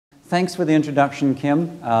Thanks for the introduction,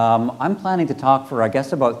 Kim. I'm planning to talk for, I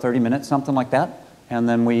guess, about 30 minutes, something like that. And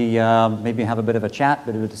then we maybe have a bit of a chat,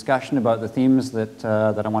 bit of a discussion about the themes that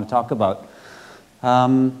I want to talk about.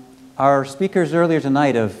 Our speakers earlier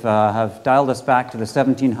tonight have dialed us back to the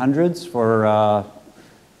 1700s for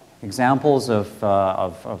examples of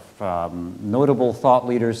notable thought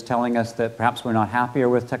leaders telling us that perhaps we're not happier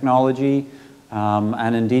with technology,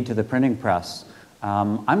 and indeed to the printing press.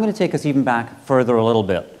 I'm going to take us even back further a little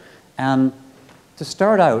bit. And to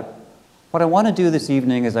start out, what I want to do this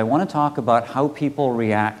evening is I want to talk about how people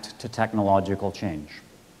react to technological change.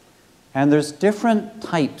 And there's different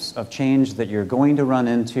types of change that you're going to run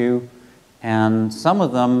into, and some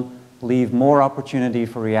of them leave more opportunity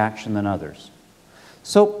for reaction than others.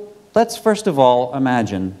 So let's first of all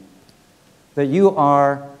imagine that you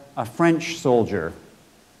are a French soldier.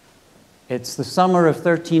 It's the summer of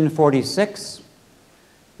 1346.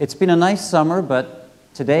 It's been a nice summer, but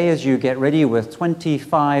today, as you get ready with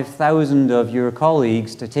 25,000 of your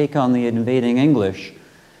colleagues to take on the invading English,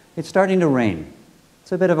 it's starting to rain.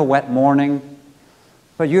 It's a bit of a wet morning,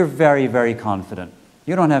 but you're very, very confident.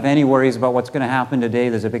 You don't have any worries about what's going to happen today.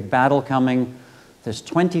 There's a big battle coming. There's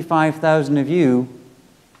 25,000 of you,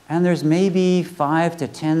 and there's maybe 5,000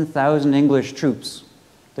 to 10,000 English troops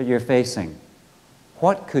that you're facing.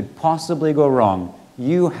 What could possibly go wrong?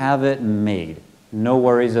 You have it made. No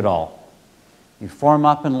worries at all. You form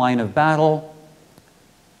up in line of battle,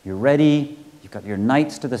 you're ready, you've got your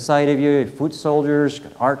knights to the side of you, foot soldiers,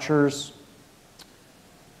 you've got archers,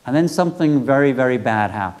 and then something very, very bad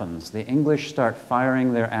happens. The English start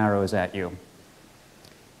firing their arrows at you.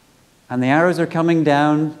 And the arrows are coming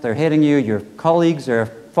down, they're hitting you, your colleagues are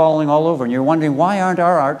falling all over, and you're wondering, why aren't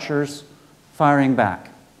our archers firing back?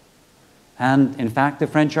 And in fact, the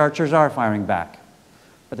French archers are firing back.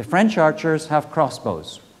 But the French archers have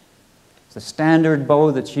crossbows. It's the standard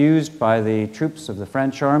bow that's used by the troops of the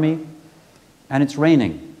French army, and it's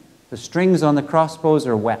raining. The strings on the crossbows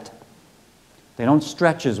are wet. They don't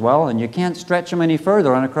stretch as well, and you can't stretch them any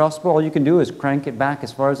further on a crossbow. All you can do is crank it back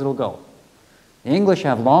as far as it'll go. The English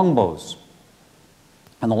have longbows,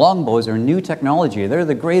 and the longbows are new technology. They're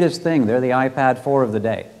the greatest thing. They're the iPad 4 of the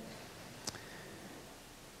day.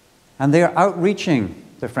 And they're outreaching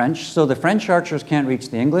the French, so the French archers can't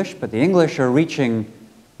reach the English, but the English are reaching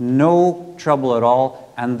no trouble at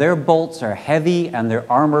all, and their bolts are heavy and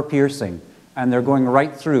they're armor piercing, and they're going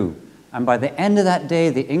right through. And by the end of that day,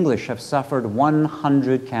 the English have suffered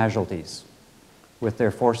 100 casualties with their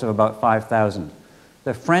force of about 5,000.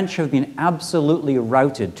 The French have been absolutely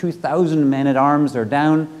routed. 2,000 men-at-arms are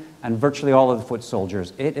down, and virtually all of the foot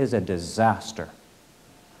soldiers. It is a disaster.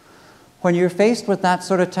 When you're faced with that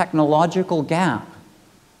sort of technological gap,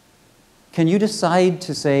 can you decide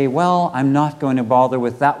to say, well, I'm not going to bother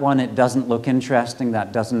with that one, it doesn't look interesting,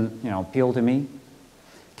 that doesn't, appeal to me?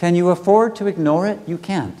 Can you afford to ignore it? You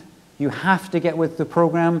can't. You have to get with the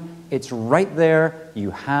program. It's right there.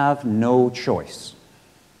 You have no choice.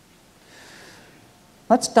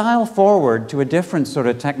 Let's dial forward to a different sort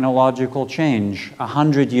of technological change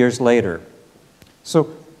 100 years later.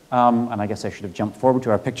 So, and I guess I should have jumped forward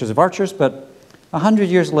to our pictures of archers, but 100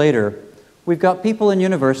 years later, we've got people in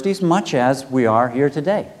universities, much as we are here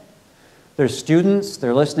today. There's students,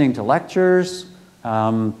 they're listening to lectures,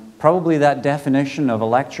 probably that definition of a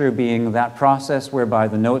lecture being that process whereby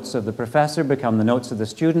the notes of the professor become the notes of the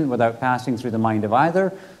student without passing through the mind of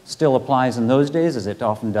either, still applies in those days as it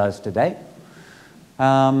often does today.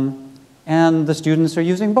 And the students are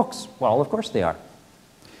using books. Well, of course they are.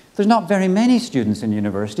 There's not very many students in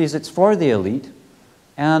universities, it's for the elite.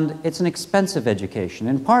 And it's an expensive education,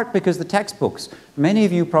 in part because the textbooks, many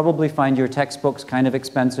of you probably find your textbooks kind of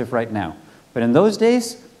expensive right now. But in those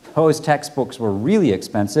days, those textbooks were really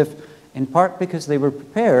expensive, in part because they were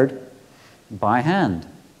prepared by hand.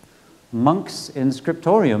 Monks in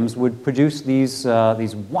scriptoriums would produce these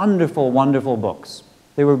wonderful, wonderful books.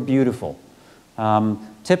 They were beautiful.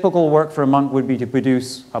 Typical work for a monk would be to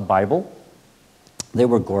produce a Bible. They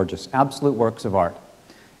were gorgeous, absolute works of art.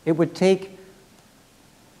 It would take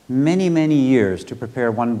many, many years to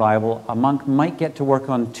prepare one Bible. A monk might get to work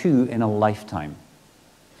on 2 in a lifetime.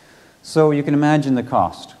 So you can imagine the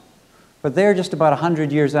cost. But there, just about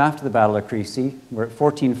 100 years after the Battle of Crécy, we're at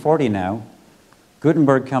 1440 now,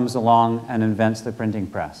 Gutenberg comes along and invents the printing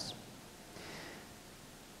press.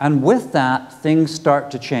 And with that, things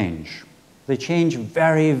start to change. They change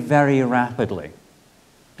very, very rapidly.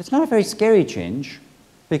 But it's not a very scary change,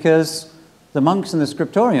 because the monks in the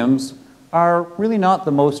scriptoriums are really not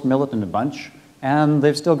the most militant bunch, and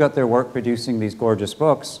they've still got their work producing these gorgeous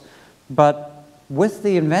books. But with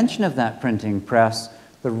the invention of that printing press,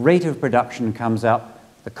 the rate of production comes up,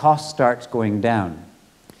 The cost starts going down.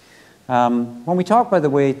 When we talk, by the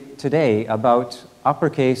way, today about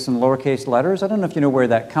uppercase and lowercase letters, I don't know if you know where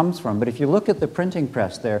that comes from, but if you look at the printing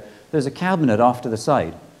press there, there's a cabinet off to the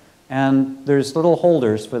side. And there's little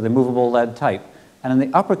holders for the movable lead type. And in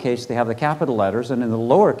the uppercase, they have the capital letters, and in the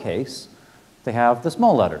lowercase, they have the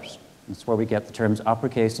small letters. That's where we get the terms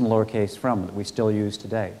uppercase and lowercase from that we still use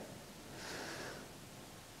today.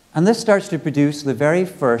 And this starts to produce the very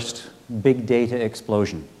first big data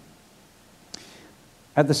explosion.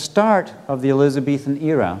 At the start of the Elizabethan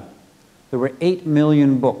era, there were 8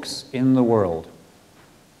 million books in the world.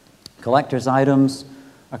 Collector's items,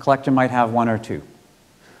 a collector might have 1 or 2.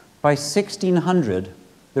 By 1600,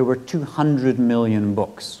 there were 200 million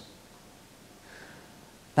books.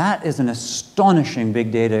 That is an astonishing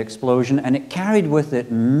big data explosion, and it carried with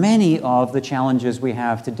it many of the challenges we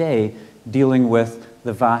have today dealing with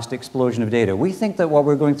the vast explosion of data. We think that what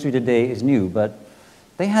we're going through today is new, but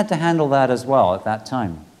they had to handle that as well at that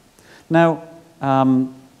time. Now,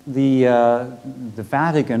 the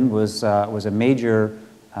Vatican was a major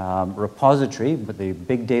repository, but the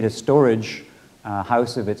big data storage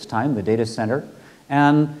house of its time, the data center,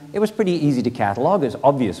 and it was pretty easy to catalog. It's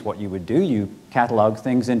obvious what you would do. You catalog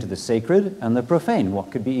things into the sacred and the profane.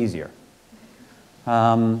 What could be easier?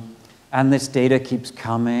 And this data keeps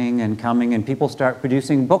coming, and people start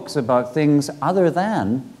producing books about things other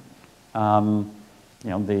than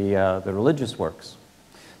the religious works.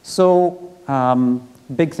 So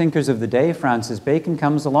big thinkers of the day, Francis Bacon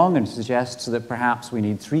comes along and suggests that perhaps we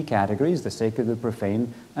need 3 categories, the sacred, the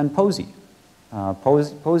profane, and poesy.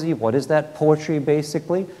 Poesy, what is that? Poetry,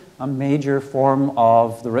 basically, a major form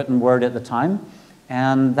of the written word at the time,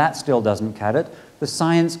 and that still doesn't cut it. The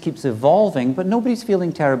science keeps evolving, but nobody's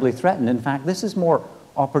feeling terribly threatened. In fact, this is more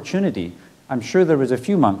opportunity. I'm sure there was a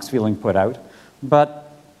few monks feeling put out,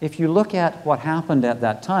 but if you look at what happened at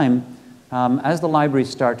that time, as the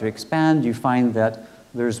libraries start to expand, you find that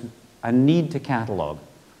there's a need to catalog.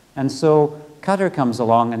 And so Cutter comes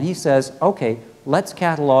along and he says, okay, let's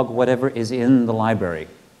catalog whatever is in the library.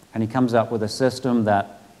 And he comes up with a system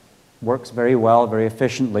that works very well, very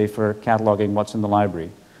efficiently for cataloging what's in the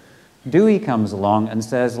library. Dewey comes along and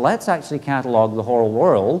says, let's actually catalog the whole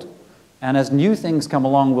world, and as new things come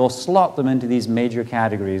along, we'll slot them into these major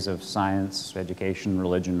categories of science, education,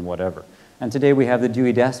 religion, whatever. And today we have the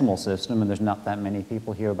Dewey Decimal System, and there's not that many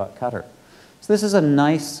people here about Cutter. So this is a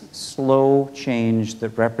nice, slow change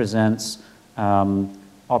that represents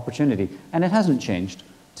opportunity. And it hasn't changed.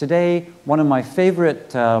 Today, one of my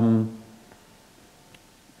favorite, well,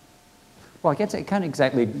 I can't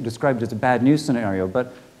exactly describe it as a bad news scenario,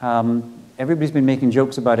 but everybody's been making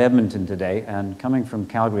jokes about Edmonton today, and coming from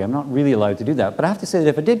Calgary, I'm not really allowed to do that. But I have to say that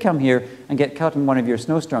if I did come here and get caught in one of your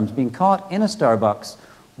snowstorms, being caught in a Starbucks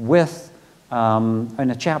with, a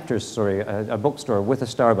bookstore with a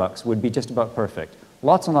Starbucks would be just about perfect.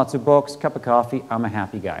 Lots and lots of books, cup of coffee, I'm a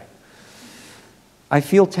happy guy. I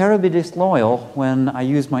feel terribly disloyal when I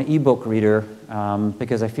use my e-book reader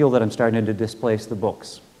because I feel that I'm starting to displace the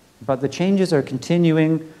books. But the changes are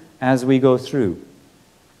continuing as we go through.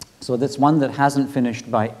 So that's one that hasn't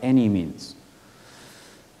finished by any means.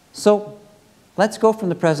 So let's go from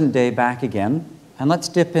the present day back again, and let's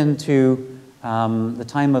dip into the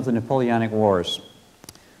time of the Napoleonic Wars,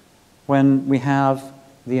 when we have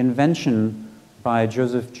the invention by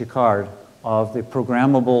Joseph Jacquard of the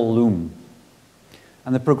programmable loom.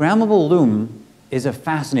 And the programmable loom is a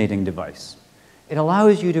fascinating device. It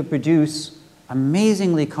allows you to produce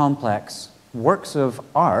amazingly complex works of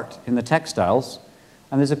art in the textiles.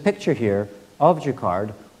 And there's a picture here of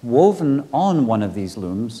Jacquard woven on one of these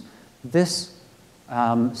looms. This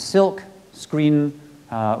silk screen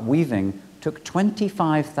weaving took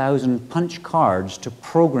 25,000 punch cards to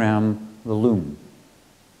program the loom.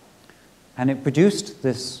 And it produced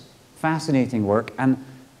this fascinating work. And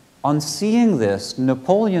on seeing this,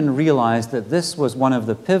 Napoleon realized that this was one of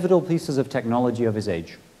the pivotal pieces of technology of his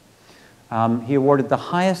age. He awarded the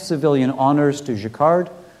highest civilian honors to Jacquard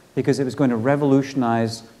because it was going to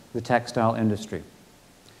revolutionize the textile industry.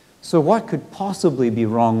 So what could possibly be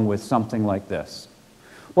wrong with something like this?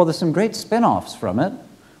 Well, there's some great spin-offs from it.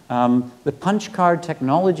 The punch card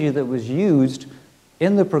technology that was used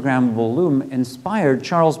in the programmable loom inspired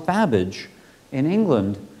Charles Babbage in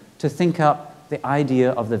England to think up the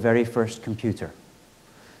idea of the very first computer.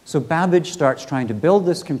 So Babbage starts trying to build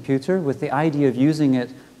this computer with the idea of using it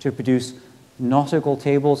to produce nautical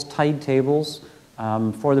tables, tide tables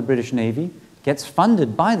for the British Navy, gets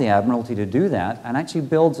funded by the Admiralty to do that, and actually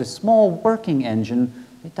builds a small working engine.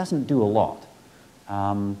 It doesn't do a lot,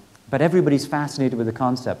 but everybody's fascinated with the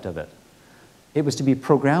concept of it. It was to be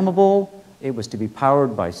programmable, It was to be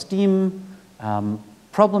powered by steam.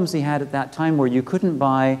 Problems he had at that time were you couldn't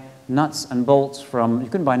buy nuts from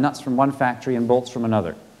one factory and bolts from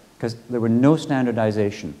another because there were no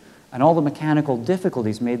standardization. And all the mechanical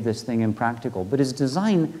difficulties made this thing impractical. But his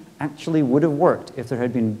design actually would have worked if there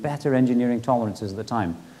had been better engineering tolerances at the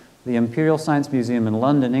time. The Imperial Science Museum in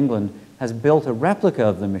London, England, has built a replica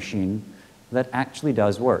of the machine that actually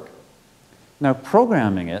does work. Now,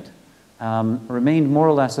 programming it remained more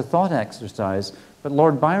or less a thought exercise, but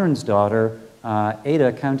Lord Byron's daughter,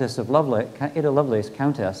 Ada Lovelace,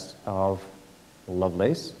 Countess of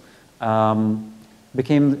Lovelace,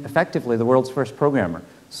 became effectively the world's first programmer.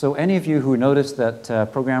 So any of you who notice that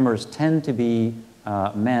programmers tend to be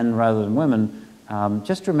men rather than women,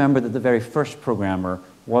 just remember that the very first programmer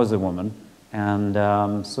was a woman, and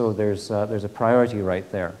so there's a priority right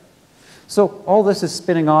there. So all this is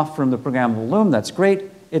spinning off from the programmable loom. That's great.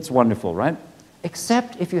 It's wonderful, right?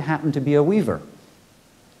 Except if you happen to be a weaver,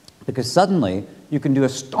 because suddenly you can do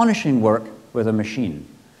astonishing work with a machine.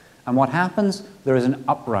 And what happens? There is an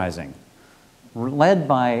uprising led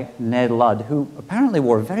by Ned Ludd, who apparently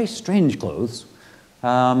wore very strange clothes.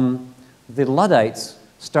 The Luddites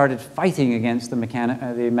started fighting against the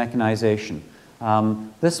mechanization.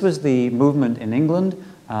 This was the movement in England.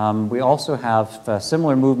 We also have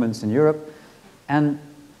similar movements in Europe. And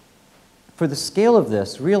for the scale of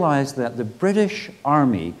this, realize that the British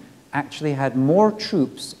Army actually had more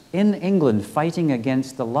troops in England fighting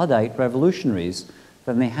against the Luddite revolutionaries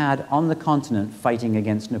than they had on the continent fighting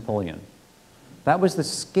against Napoleon. That was the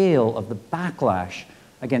scale of the backlash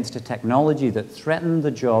against a technology that threatened the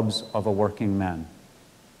jobs of a working man.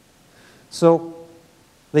 So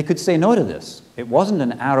they could say no to this. It wasn't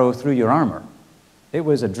an arrow through your armor. It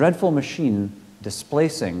was a dreadful machine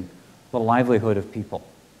displacing the livelihood of people.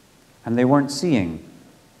 And they weren't seeing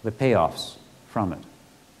the payoffs from it.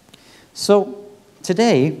 So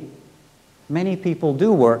today, many people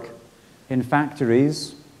do work in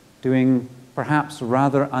factories doing perhaps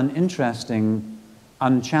rather uninteresting,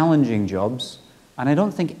 unchallenging jobs. And I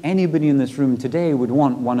don't think anybody in this room today would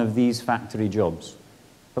want one of these factory jobs.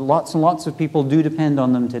 But lots and lots of people do depend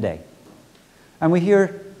on them today. And we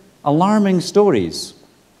hear alarming stories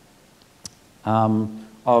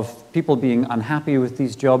of people being unhappy with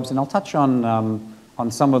these jobs. And I'll touch on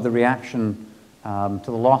some of the reaction to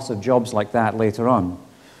the loss of jobs like that later on.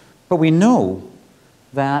 But we know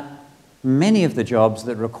that many of the jobs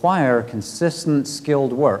that require consistent,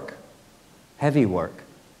 skilled work, heavy work,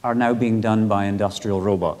 are now being done by industrial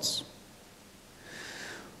robots.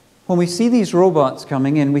 When we see these robots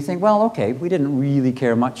coming in, we think, well, okay, we didn't really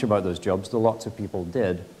care much about those jobs, though lots of people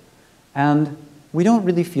did. And we don't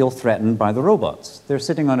really feel threatened by the robots. They're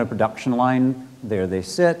sitting on a production line, there they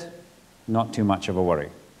sit, not too much of a worry.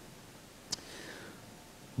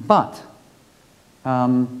 But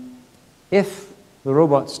if the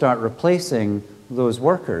robots start replacing those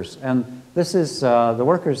workers, and this is, the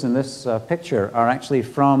workers in this picture are actually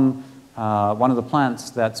from one of the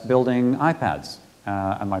plants that's building iPads.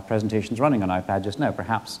 And my presentation's running on iPad just now.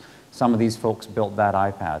 Perhaps some of these folks built that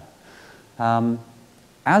iPad.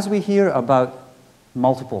 As we hear about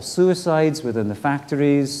multiple suicides within the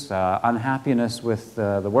factories, unhappiness with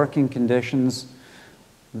the working conditions,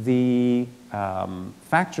 the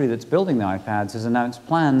factory that's building the iPads has announced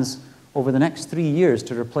plans over the next 3 years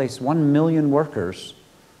to replace 1 million workers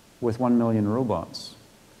with 1 million robots,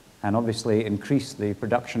 and obviously increase the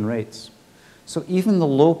production rates. So even the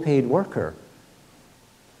low-paid worker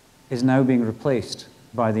is now being replaced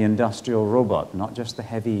by the industrial robot, not just the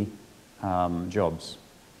heavy jobs.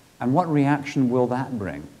 And what reaction will that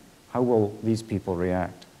bring? How will these people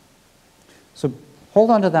react? So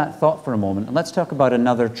hold on to that thought for a moment, and let's talk about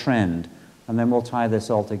another trend, and then we'll tie this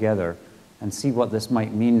all together and see what this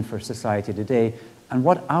might mean for society today, and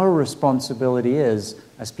what our responsibility is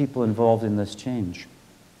as people involved in this change.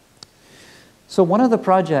 So one of the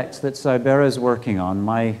projects that Cybera is working on,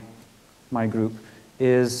 my group,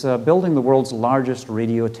 is building the world's largest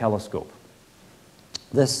radio telescope.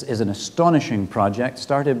 This is an astonishing project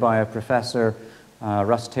started by a professor,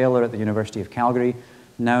 Russ Taylor at the University of Calgary.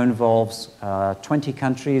 Now involves 20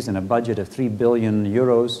 countries and a budget of 3 billion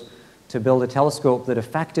euros to build a telescope that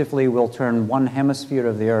effectively will turn one hemisphere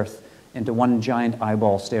of the Earth into one giant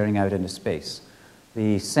eyeball staring out into space.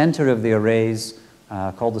 The center of the arrays,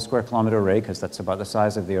 called the square kilometer array because that's about the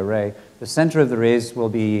size of the array, the center of the arrays will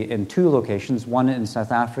be in 2 locations, one in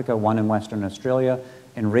South Africa, one in Western Australia,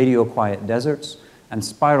 in radio quiet deserts, and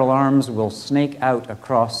spiral arms will snake out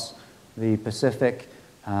across the Pacific,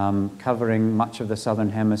 covering much of the southern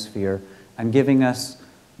hemisphere and giving us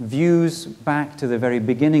views back to the very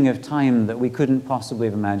beginning of time that we couldn't possibly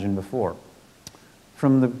have imagined before.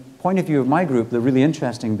 from the point of view of my group, the really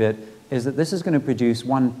interesting bit is that this is going to produce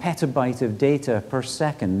 1 petabyte of data per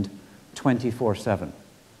second, 24/7.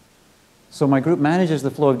 So my group manages the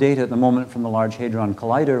flow of data at the moment from the Large Hadron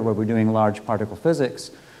Collider, where we're doing large particle physics,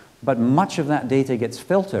 but much of that data gets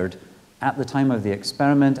filtered at the time of the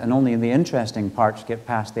experiment, and only the interesting parts get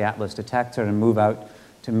past the Atlas detector and move out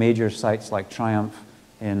to major sites like Triumph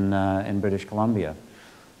in British Columbia.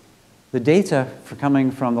 The data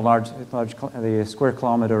coming from the square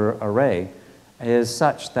kilometer array is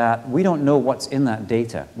such that we don't know what's in that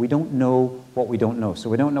data. We don't know what we don't know, so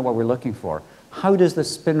we don't know what we're looking for. How does the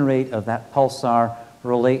spin rate of that pulsar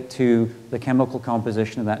relate to the chemical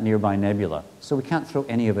composition of that nearby nebula? So we can't throw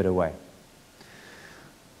any of it away.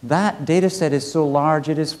 That data set is so large,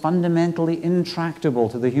 it is fundamentally intractable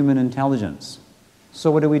to the human intelligence.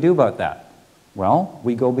 So what do we do about that? Well,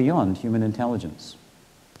 we go beyond human intelligence.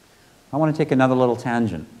 I want to take another little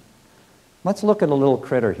tangent. Let's look at a little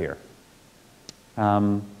critter here.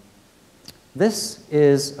 This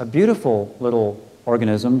is a beautiful little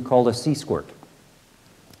organism called a sea squirt.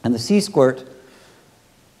 And the sea squirt,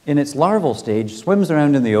 in its larval stage, swims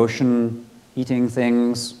around in the ocean, eating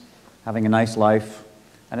things, having a nice life.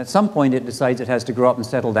 And at some point, it decides it has to grow up and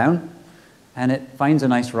settle down, and it finds a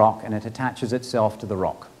nice rock, and it attaches itself to the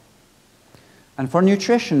rock. And for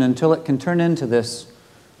nutrition, until it can turn into this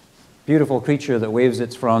beautiful creature that waves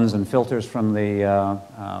its fronds and filters from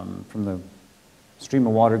the stream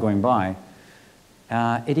of water going by,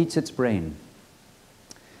 it eats its brain.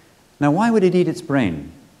 Now, why would it eat its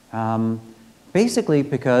brain? Basically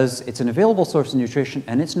because it's an available source of nutrition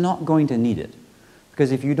and it's not going to need it.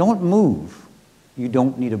 Because if you don't move, you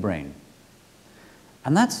don't need a brain.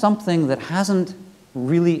 And that's something that hasn't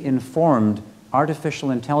really informed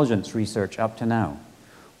artificial intelligence research up to now.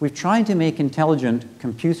 We've tried to make intelligent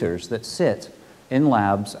computers that sit in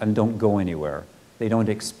labs and don't go anywhere. They don't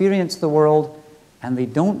experience the world, and they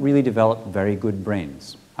don't really develop very good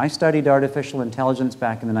brains. I studied artificial intelligence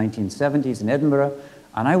back in the 1970s in Edinburgh,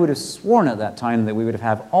 and I would have sworn at that time that we would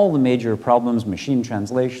have all the major problems, machine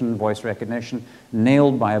translation, voice recognition,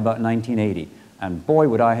 nailed by about 1980. And boy,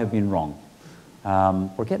 would I have been wrong.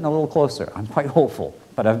 We're getting a little closer. I'm quite hopeful,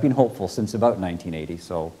 but I've been hopeful since about 1980,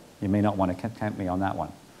 so you may not want to count me on that one.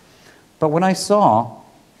 But when I saw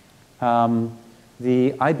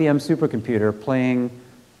the IBM supercomputer playing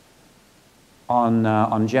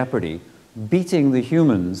on Jeopardy, beating the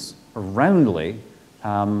humans roundly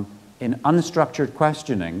in unstructured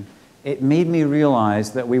questioning, it made me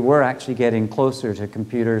realize that we were actually getting closer to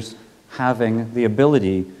computers having the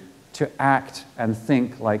ability to act and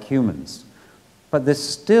think like humans. But this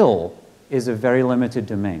still is a very limited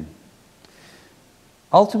domain.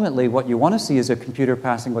 Ultimately, what you want to see is a computer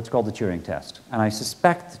passing what's called the Turing test. And I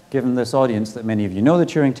suspect, given this audience, that many of you know the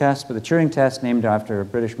Turing test, but the Turing test, named after a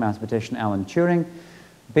British mathematician, Alan Turing,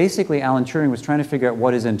 basically Alan Turing was trying to figure out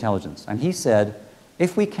what is intelligence. And he said,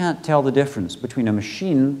 if we can't tell the difference between a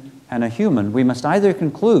machine and a human, we must either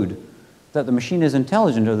conclude that the machine is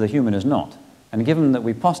intelligent or the human is not. And given that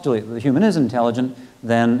we postulate that the human is intelligent,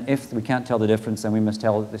 then if we can't tell the difference, then we must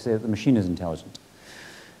say that the machine is intelligent.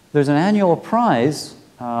 There's an annual prize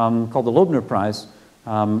called the Loebner Prize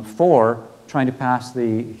for trying to pass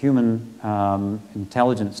the human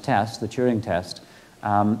intelligence test, the Turing test.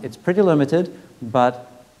 It's pretty limited,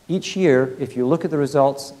 but each year, if you look at the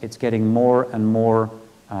results, it's getting more and more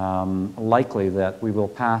likely that we will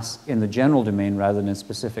pass in the general domain rather than in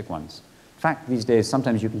specific ones. In fact, these days,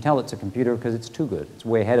 sometimes you can tell it's a computer because it's too good. It's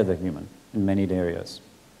way ahead of the human in many areas.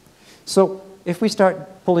 So if we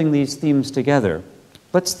start pulling these themes together,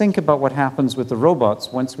 let's think about what happens with the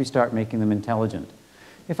robots once we start making them intelligent.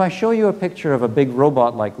 If I show you a picture of a big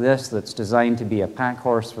robot like this that's designed to be a pack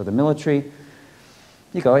horse for the military,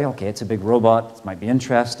 you go, okay, it's a big robot, it might be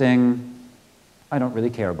interesting. I don't really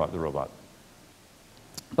care about the robot.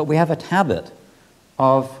 But we have a habit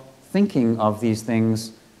of thinking of these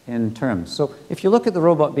things in terms. So if you look at the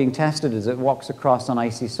robot being tested as it walks across an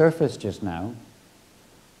icy surface just now,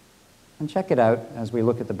 and check it out as we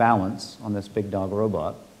look at the balance on this big dog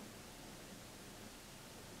robot.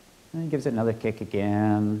 And it gives it another kick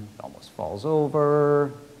again, it almost falls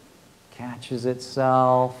over, catches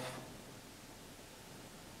itself,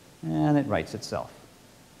 and it rights itself.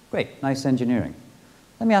 Great, nice engineering.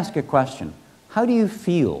 Let me ask you a question. How do you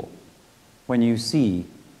feel when you see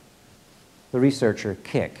the researcher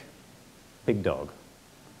kick big dog?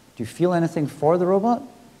 Do you feel anything for the robot?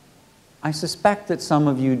 I suspect that some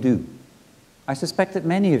of you do. I suspect that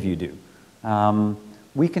many of you do.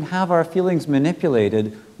 We can have our feelings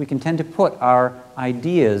manipulated. We can tend to put our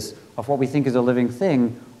ideas of what we think is a living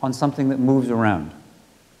thing on something that moves around.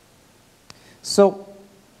 So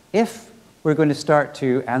if we're going to start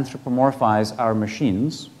to anthropomorphize our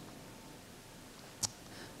machines,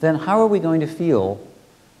 then how are we going to feel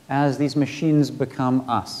as these machines become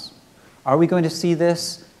us? Are we going to see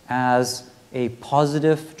this as a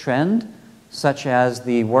positive trend, such as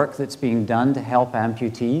the work that's being done to help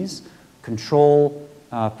amputees control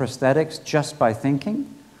prosthetics just by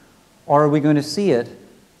thinking? Or are we going to see it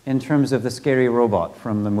in terms of the scary robot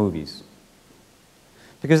from the movies?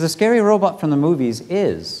 Because the scary robot from the movies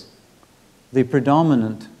is the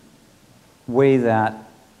predominant way that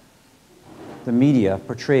the media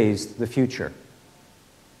portrays the future.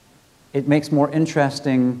 It makes more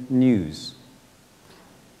interesting news.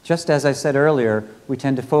 Just as I said earlier, we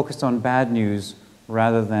tend to focus on bad news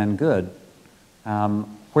rather than good.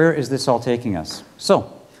 Where is this all taking us?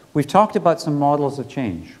 So, we've talked about some models of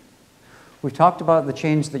change. We've talked about the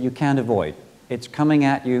change that you can't avoid. It's coming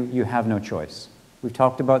at you, you have no choice. We've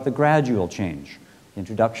talked about the gradual change, the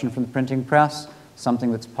introduction from the printing press,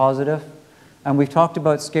 something that's positive. And we've talked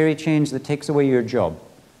about scary change that takes away your job,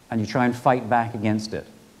 and you try and fight back against it.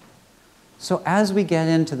 So as we get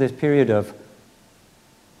into this period of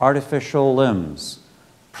artificial limbs,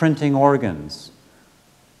 printing organs,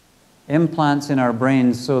 implants in our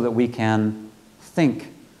brains so that we can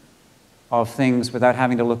think of things without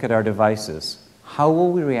having to look at our devices, how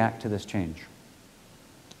will we react to this change?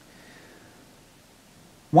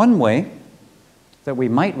 One way that we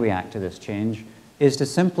might react to this change is to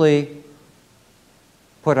simply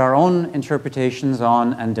put our own interpretations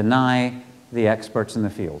on and deny the experts in the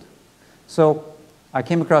field. So I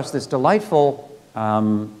came across this delightful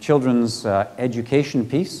children's education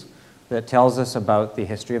piece that tells us about the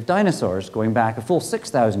history of dinosaurs going back a full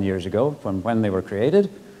 6,000 years ago from when they were created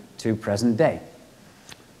to present day.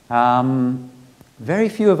 Very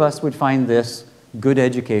few of us would find this good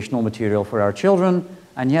educational material for our children,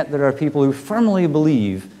 and yet there are people who firmly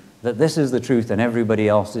believe that this is the truth and everybody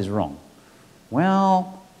else is wrong.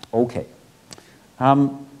 Well, okay.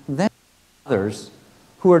 Then others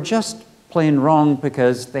who are just plain wrong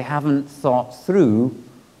because they haven't thought through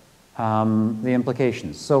the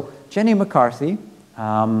implications. So Jenny McCarthy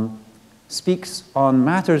speaks on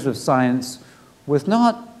matters of science with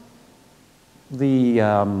not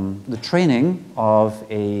the training of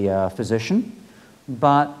a physician,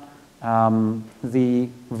 but the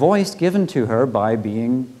voice given to her by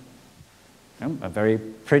being a very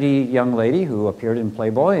pretty young lady who appeared in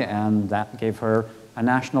Playboy, and that gave her a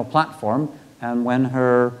national platform. And when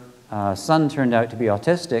her son turned out to be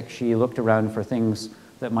autistic, she looked around for things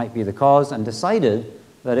that might be the cause and decided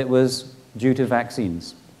that it was due to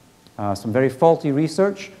vaccines. Some very faulty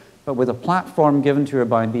research, but with a platform given to her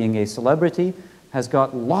by being a celebrity, has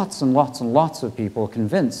got lots and lots and lots of people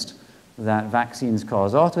convinced that vaccines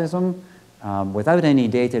cause autism without any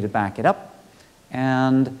data to back it up,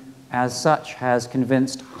 and as such has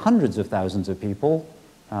convinced hundreds of thousands of people,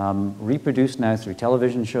 reproduced now through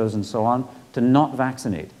television shows and so on, to not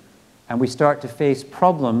vaccinate. And we start to face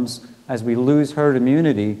problems as we lose herd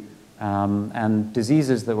immunity and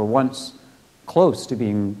diseases that were once close to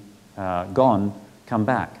being gone come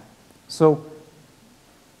back. So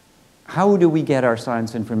how do we get our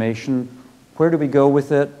science information? Where do we go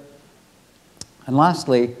with it? And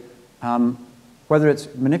lastly, whether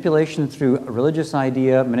it's manipulation through a religious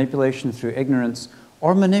idea, manipulation through ignorance,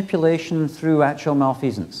 or manipulation through actual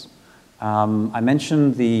malfeasance. I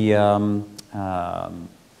mentioned the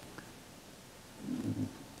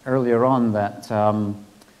earlier on that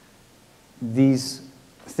these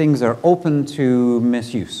things are open to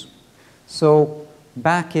misuse. So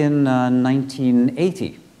back in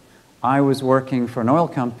 1980, I was working for an oil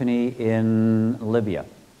company in Libya,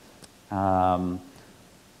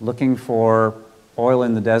 looking for oil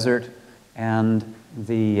in the desert, and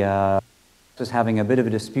was having a bit of a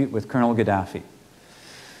dispute with Colonel Gaddafi.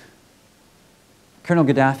 Colonel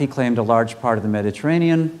Gaddafi claimed a large part of the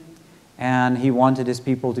Mediterranean, and he wanted his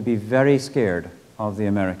people to be very scared of the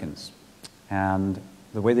Americans. And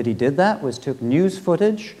the way that he did that was took news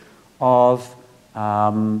footage of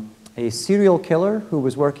a serial killer who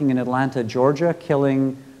was working in Atlanta, Georgia,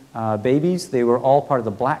 killing babies. They were all part of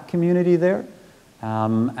the black community there.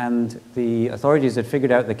 And the authorities had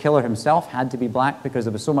figured out the killer himself had to be black because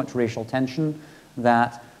there was so much racial tension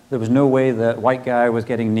that there was no way that white guy was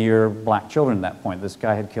getting near black children at that point. This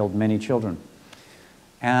guy had killed many children.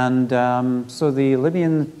 And so the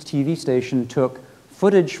Libyan TV station took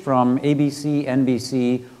footage from ABC,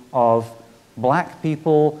 NBC of black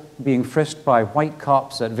people being frisked by white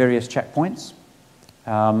cops at various checkpoints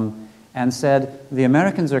and said, the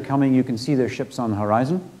Americans are coming, you can see their ships on the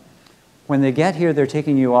horizon. When they get here, they're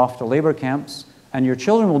taking you off to labor camps, and your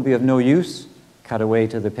children will be of no use. cut away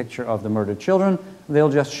to the picture of the murdered children, they'll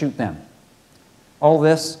just shoot them. All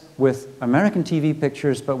this with American TV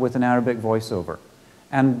pictures, but with an Arabic voiceover.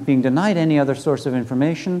 And being denied any other source of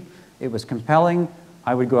information, it was compelling.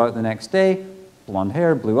 I would go out the next day, blonde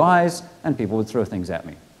hair, blue eyes, and people would throw things at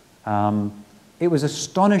me. It was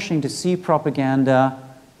astonishing to see propaganda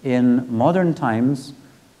in modern times,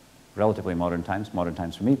 relatively modern times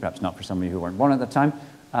for me, perhaps not for somebody who weren't born at that time,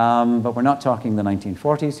 but we're not talking the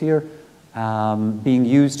 1940s here, being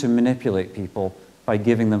used to manipulate people by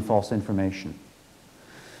giving them false information.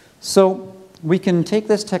 So we can take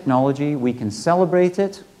this technology, we can celebrate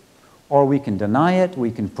it, or we can deny it,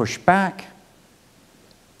 we can push back.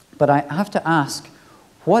 But I have to ask,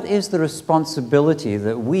 what is the responsibility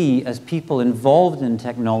that we as people involved in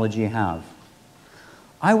technology have?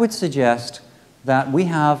 I would suggest that we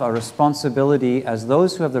have a responsibility as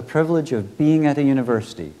those who have the privilege of being at a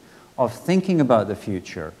university, of thinking about the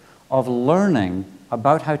future, of learning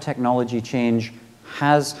about how technology change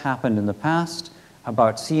has happened in the past,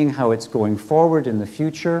 about seeing how it's going forward in the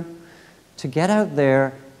future, to get out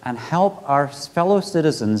there and help our fellow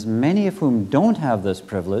citizens, many of whom don't have this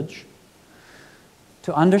privilege,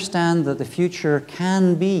 to understand that the future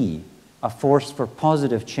can be a force for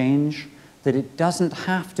positive change, that it doesn't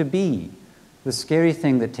have to be the scary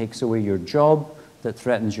thing that takes away your job, that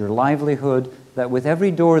threatens your livelihood, that with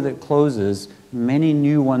every door that closes, many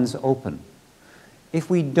new ones open. If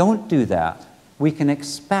we don't do that, we can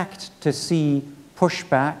expect to see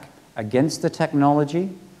pushback against the technology.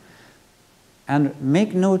 And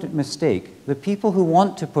make no mistake, the people who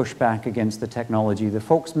want to push back against the technology, the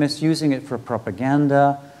folks misusing it for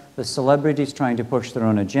propaganda, the celebrities trying to push their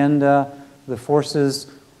own agenda, the forces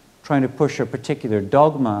trying to push a particular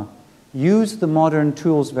dogma, use the modern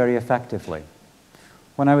tools very effectively.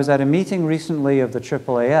 When I was at a meeting recently of the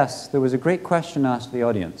AAAS, there was a great question asked the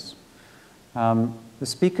audience. The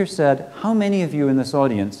speaker said, "How many of you in this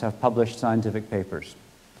audience have published scientific papers?"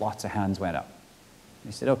 Lots of hands went up.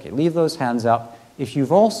 He said, "Okay, leave those hands up if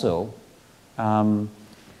you've also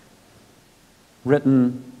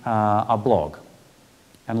written a blog."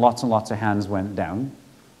 And lots of hands went down,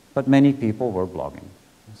 but many people were blogging.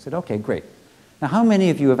 I said, "Okay, great. Now, how many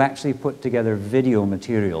of you have actually put together video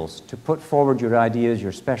materials to put forward your ideas,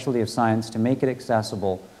 your specialty of science, to make it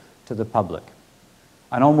accessible to the public?"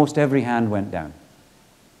 And almost every hand went down.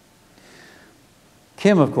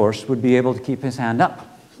 Kim, of course, would be able to keep his hand up,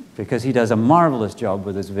 because he does a marvelous job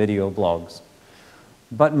with his video blogs.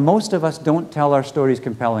 But most of us don't tell our stories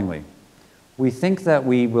compellingly. We think that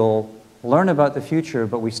we will learn about the future,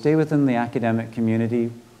 but we stay within the academic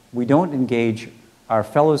community. We don't engage our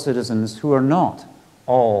fellow citizens who are not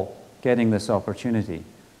all getting this opportunity.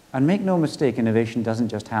 And make no mistake, innovation doesn't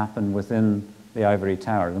just happen within the ivory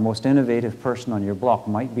tower. The most innovative person on your block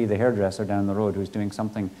might be the hairdresser down the road who's doing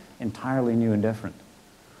something entirely new and different.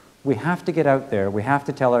 We have to get out there, we have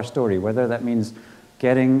to tell our story, whether that means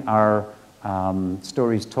getting our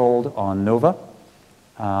stories told on Nova,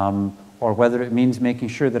 or whether it means making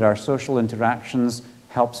sure that our social interactions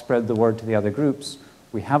help spread the word to the other groups.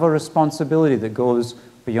 We have a responsibility that goes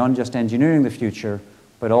beyond just engineering the future,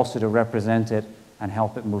 but also to represent it and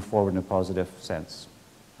help it move forward in a positive sense.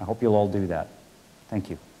 I hope you'll all do that.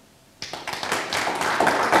 Thank you.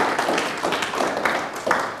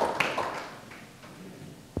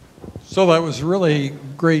 So that was a really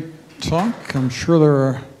great talk. I'm sure there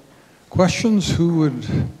are questions. Who would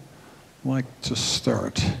like to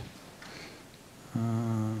start?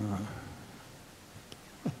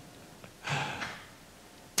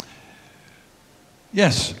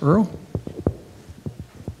 Yes, Earl?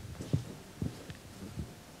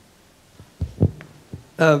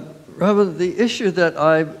 Robin, the issue that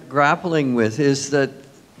I'm grappling with is that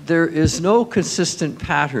there is no consistent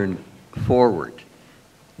pattern forward.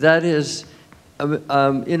 That is,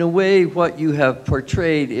 in a way, what you have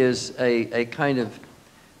portrayed is a kind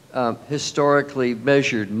of historically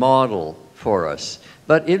measured model for us.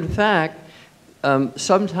 But in fact,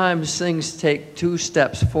 sometimes things take 2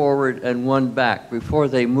 steps forward and 1 back before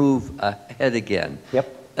they move ahead again. Yep.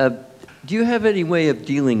 Do you have any way of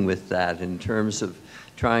dealing with that in terms of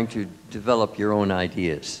trying to develop your own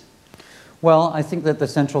ideas? Well, I think that the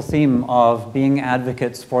central theme of being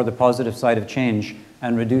advocates for the positive side of change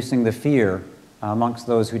and reducing the fear amongst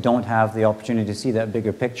those who don't have the opportunity to see that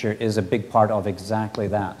bigger picture is a big part of exactly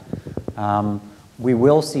that. We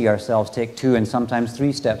will see ourselves take 2 and sometimes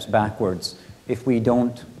 3 steps backwards if we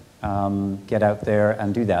don't get out there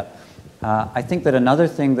and do that. I think that another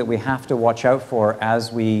thing that we have to watch out for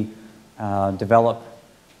as we develop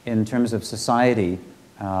in terms of society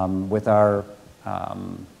with our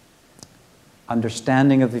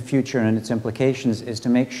understanding of the future and its implications is to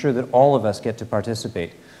make sure that all of us get to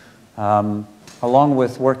participate. Along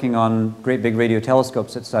with working on great big radio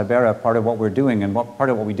telescopes at Cyberra, part of what we're doing and part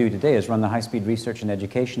of what we do today is run the high-speed research and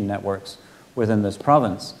education networks within this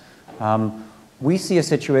province. We see a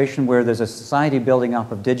situation where there's a society building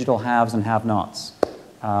up of digital haves and have-nots.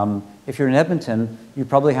 If you're in Edmonton, you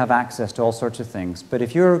probably have access to all sorts of things. But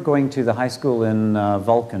if you're going to the high school in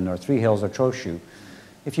Vulcan or Three Hills or Trochu,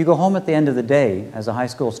 if you go home at the end of the day as a high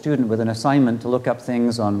school student with an assignment to look up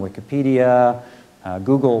things on Wikipedia,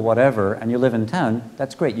 Google, whatever, and you live in town,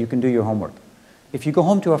 that's great. You can do your homework. If you go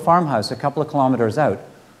home to a farmhouse a couple of kilometers out,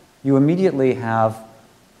 you immediately have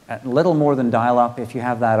a little more than dial-up if you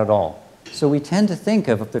have that at all. So we tend to think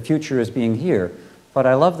of the future as being here, but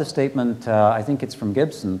I love the statement, I think it's from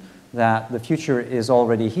Gibson, that the future is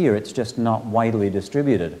already here, it's just not widely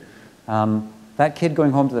distributed. That kid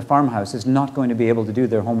going home to the farmhouse is not going to be able to do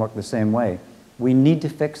their homework the same way. We need to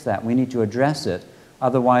fix that, we need to address it,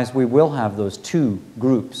 otherwise we will have those two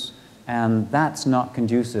groups, and that's not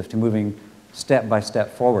conducive to moving step by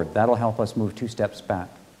step forward. That'll help us move 2 steps back.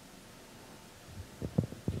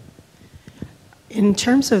 In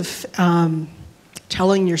terms of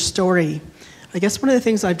telling your story, I guess one of the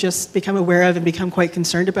things I've just become aware of and become quite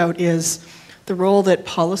concerned about is the role that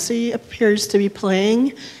policy appears to be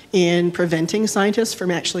playing in preventing scientists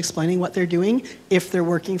from actually explaining what they're doing if they're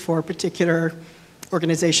working for particular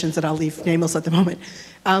organizations that I'll leave nameless at the moment.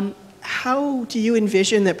 How do you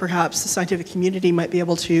envision that perhaps the scientific community might be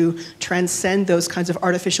able to transcend those kinds of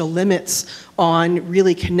artificial limits on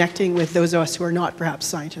really connecting with those of us who are not perhaps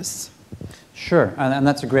scientists? Sure, and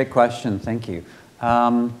that's a great question, thank you.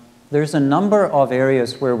 There's a number of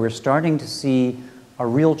areas where we're starting to see a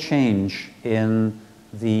real change in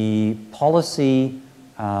the policy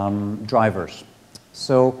drivers.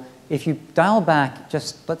 So if you dial back,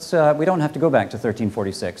 just let's, we don't have to go back to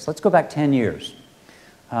 1346, let's go back 10 years.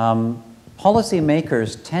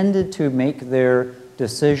 Policymakers tended to make their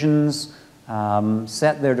decisions,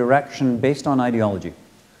 set their direction based on ideology,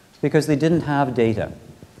 because they didn't have data.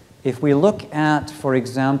 If we look at, for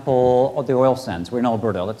example, the oil sands, we're in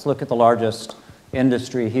Alberta, let's look at the largest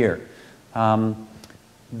industry here.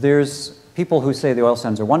 There's people who say the oil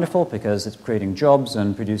sands are wonderful because it's creating jobs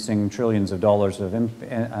and producing trillions of dollars of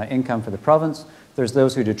income for the province. There's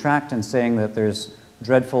those who detract and saying that there's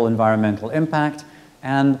dreadful environmental impact.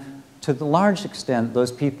 And to the large extent,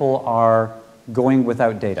 those people are going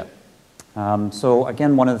without data. So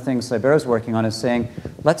again, one of the things Cyberra is working on is saying,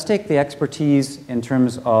 let's take the expertise in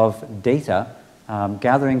terms of data,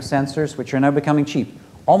 gathering sensors, which are now becoming cheap.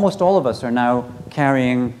 Almost all of us are now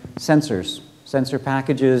carrying sensors, sensor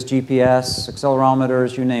packages, GPS,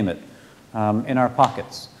 accelerometers, you name it, in our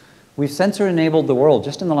pockets. We've sensor-enabled the world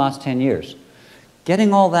just in the last 10 years.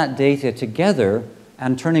 Getting all that data together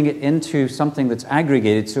and turning it into something that's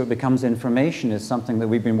aggregated so it becomes information is something that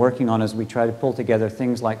we've been working on as we try to pull together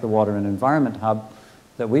things like the Water and Environment Hub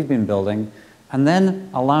that we've been building, and then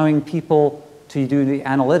allowing people to do the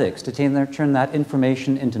analytics, to turn that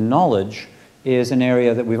information into knowledge is an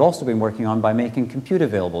area that we've also been working on by making compute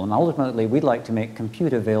available. And ultimately, we'd like to make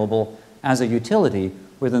compute available as a utility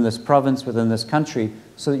within this province, within this country,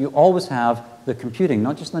 so that you always have the computing,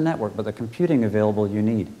 not just the network, but the computing available you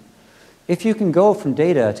need. If you can go from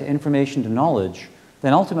data to information to knowledge,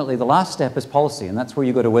 then ultimately the last step is policy, and that's where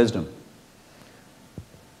you go to wisdom.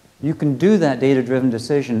 You can do that data-driven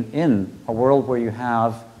decision in a world where you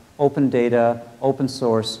have open data, open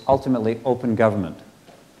source, ultimately open government.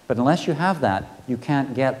 But unless you have that, you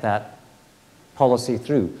can't get that policy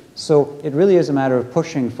through. So it really is a matter of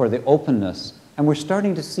pushing for the openness, and we're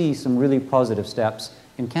starting to see some really positive steps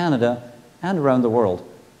in Canada and around the world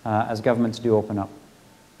as governments do open up.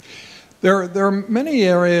 There are many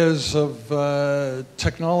areas of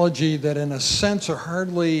technology that in a sense are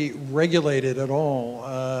hardly regulated at all.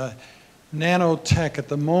 Nanotech at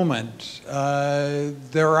the moment,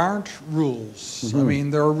 there aren't rules. Mm-hmm. I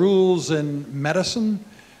mean, there are rules in medicine.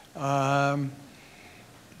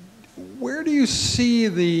 Where do you see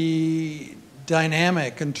the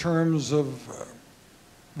dynamic in terms of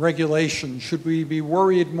regulation? Should we be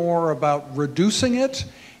worried more about reducing it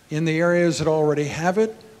in the areas that already have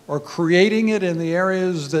it, or creating it in the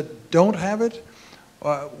areas that don't have it?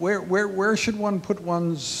 Where should one put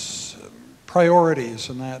one's priorities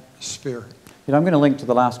in that sphere? You know, I'm going to link to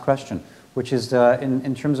the last question, which is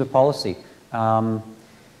in terms of policy. The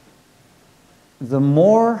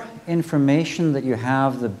more information that you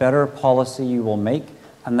have, the better policy you will make,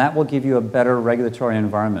 and that will give you a better regulatory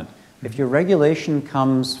environment. If your regulation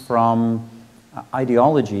comes from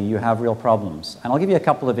ideology, you have real problems. And I'll give you a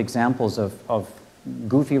couple of examples of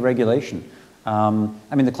goofy regulation. I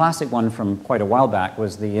mean, the classic one from quite a while back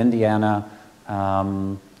was the Indiana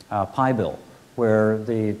pie bill, where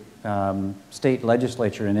the state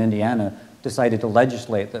legislature in Indiana decided to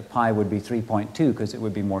legislate that pi would be 3.2 because it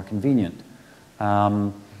would be more convenient.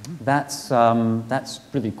 That's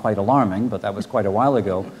really quite alarming, but that was quite a while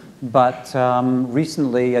ago. But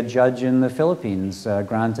recently, a judge in the Philippines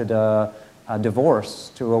granted a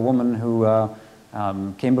divorce to a woman who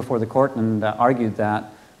came before the court and argued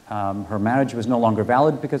that her marriage was no longer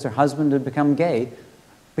valid because her husband had become gay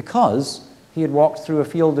because he had walked through a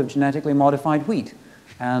field of genetically modified wheat.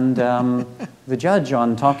 And the judge,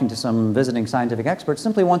 on talking to some visiting scientific experts,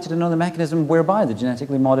 simply wanted to know the mechanism whereby the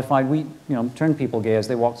genetically modified wheat, turned people gay as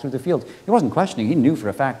they walked through the field. He wasn't questioning. He knew for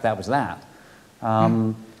a fact that was that.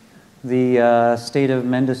 The state of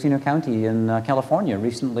Mendocino County in California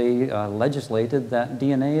recently legislated that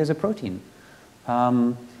DNA is a protein.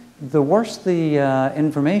 The worse the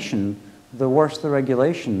information, the worse the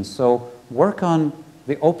regulations. So work on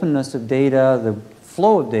the openness of data, the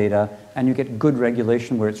flow of data, and you get good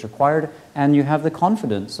regulation where it's required, and you have the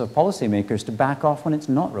confidence of policymakers to back off when it's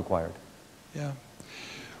not required. Yeah.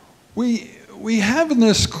 We have in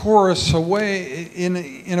this course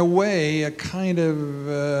in a way a kind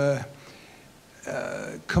of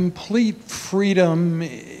complete freedom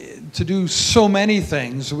to do so many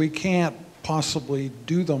things. We can't possibly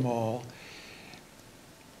do them all.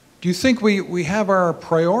 Do you think we have our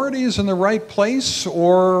priorities in the right place?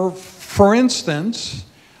 Or, for instance,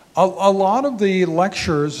 a lot of the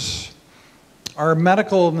lectures are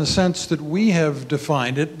medical in the sense that we have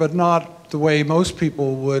defined it, but not the way most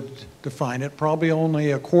people would define it. Probably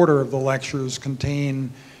only a quarter of the lectures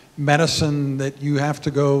contain medicine that you have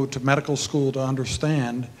to go to medical school to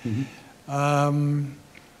understand.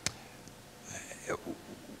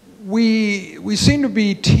 We seem to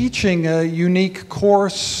be teaching a unique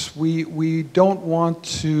course. We don't want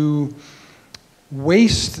to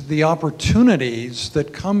waste the opportunities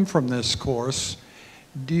that come from this course.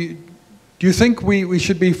 Do you think we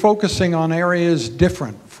should be focusing on areas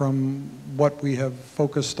different from what we have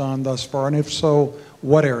focused on thus far? And if so,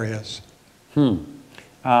 what areas?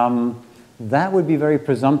 That would be very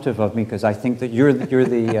presumptive of me, because I think that you're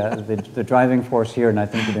the driving force here, and I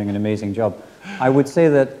think you're doing an amazing job. I would say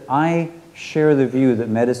that I share the view that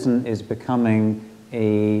medicine is becoming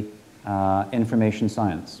a information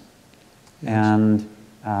science. Yes.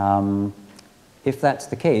 And if that's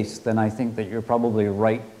the case, then I think that you're probably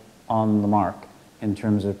right on the mark in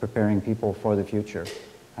terms of preparing people for the future.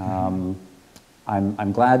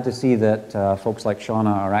 I'm glad to see that folks like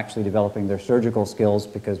Shauna are actually developing their surgical skills,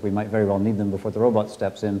 because we might very well need them before the robot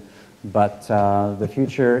steps in. But the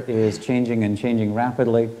future is changing, and changing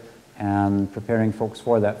rapidly, and preparing folks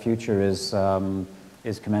for that future is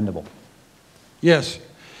commendable. Yes.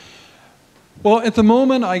 Well, at the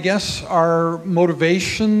moment, I guess our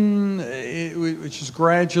motivation, which has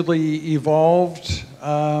gradually evolved,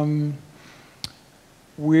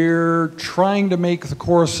 we're trying to make the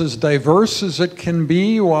course as diverse as it can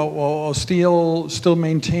be, while still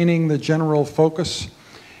maintaining the general focus,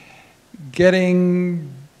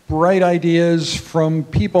 getting bright ideas from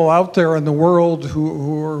people out there in the world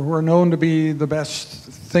who are known to be the best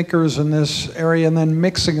thinkers in this area, and then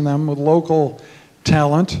mixing them with local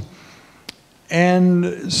talent.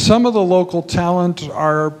 And some of the local talent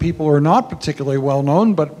are people who are not particularly well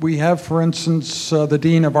known, but we have, for instance, the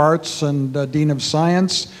Dean of Arts and Dean of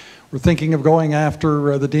Science. We're thinking of going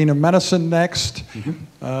after the Dean of Medicine next,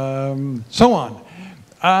 so on.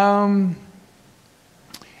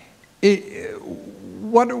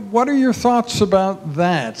 What are your thoughts about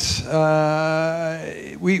that?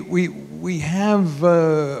 We have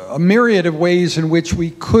a myriad of ways in which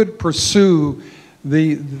we could pursue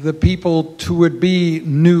the people who would be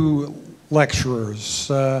new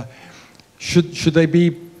lecturers. Should they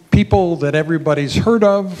be people that everybody's heard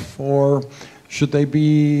of, or should they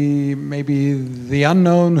be maybe the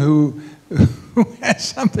unknown who has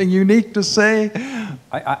something unique to say?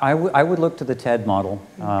 I would look to the TED model.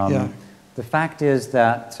 Yeah. The fact is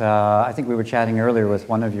that I think we were chatting earlier with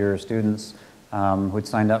one of your students who had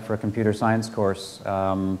signed up for a computer science course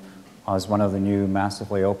as one of the new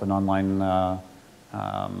massively open online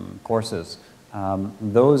courses.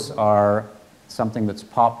 Those are something that's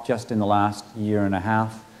popped just in the last year and a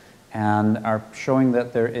half, and are showing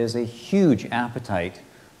that there is a huge appetite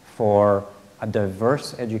for a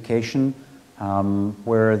diverse education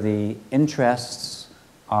where the interests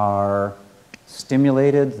are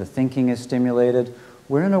stimulated, the thinking is stimulated.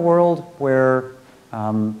 We're in a world where,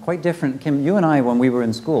 quite different, Kim, you and I, when we were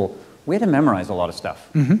in school, we had to memorize a lot of stuff.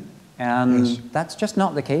 And Yes. that's just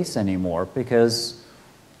not the case anymore, because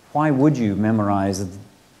why would you memorize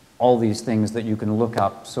all these things that you can look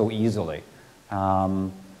up so easily? The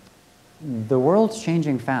world's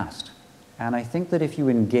changing fast, and I think that if you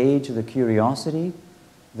engage the curiosity,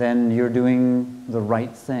 then you're doing the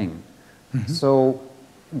right thing. So,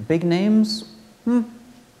 big names?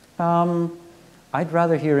 I'd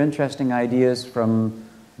rather hear interesting ideas from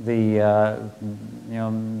the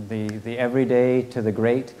everyday to the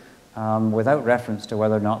great, without reference to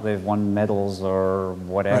whether or not they've won medals or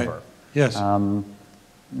whatever. Right. Yes.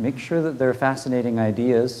 Make sure that they're fascinating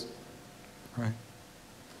ideas. Right.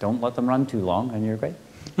 Don't let them run too long, and you're great.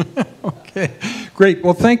 Okay, great.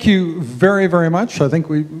 Well, thank you very, very much. I think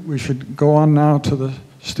we should go on now to the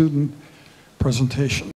student presentation.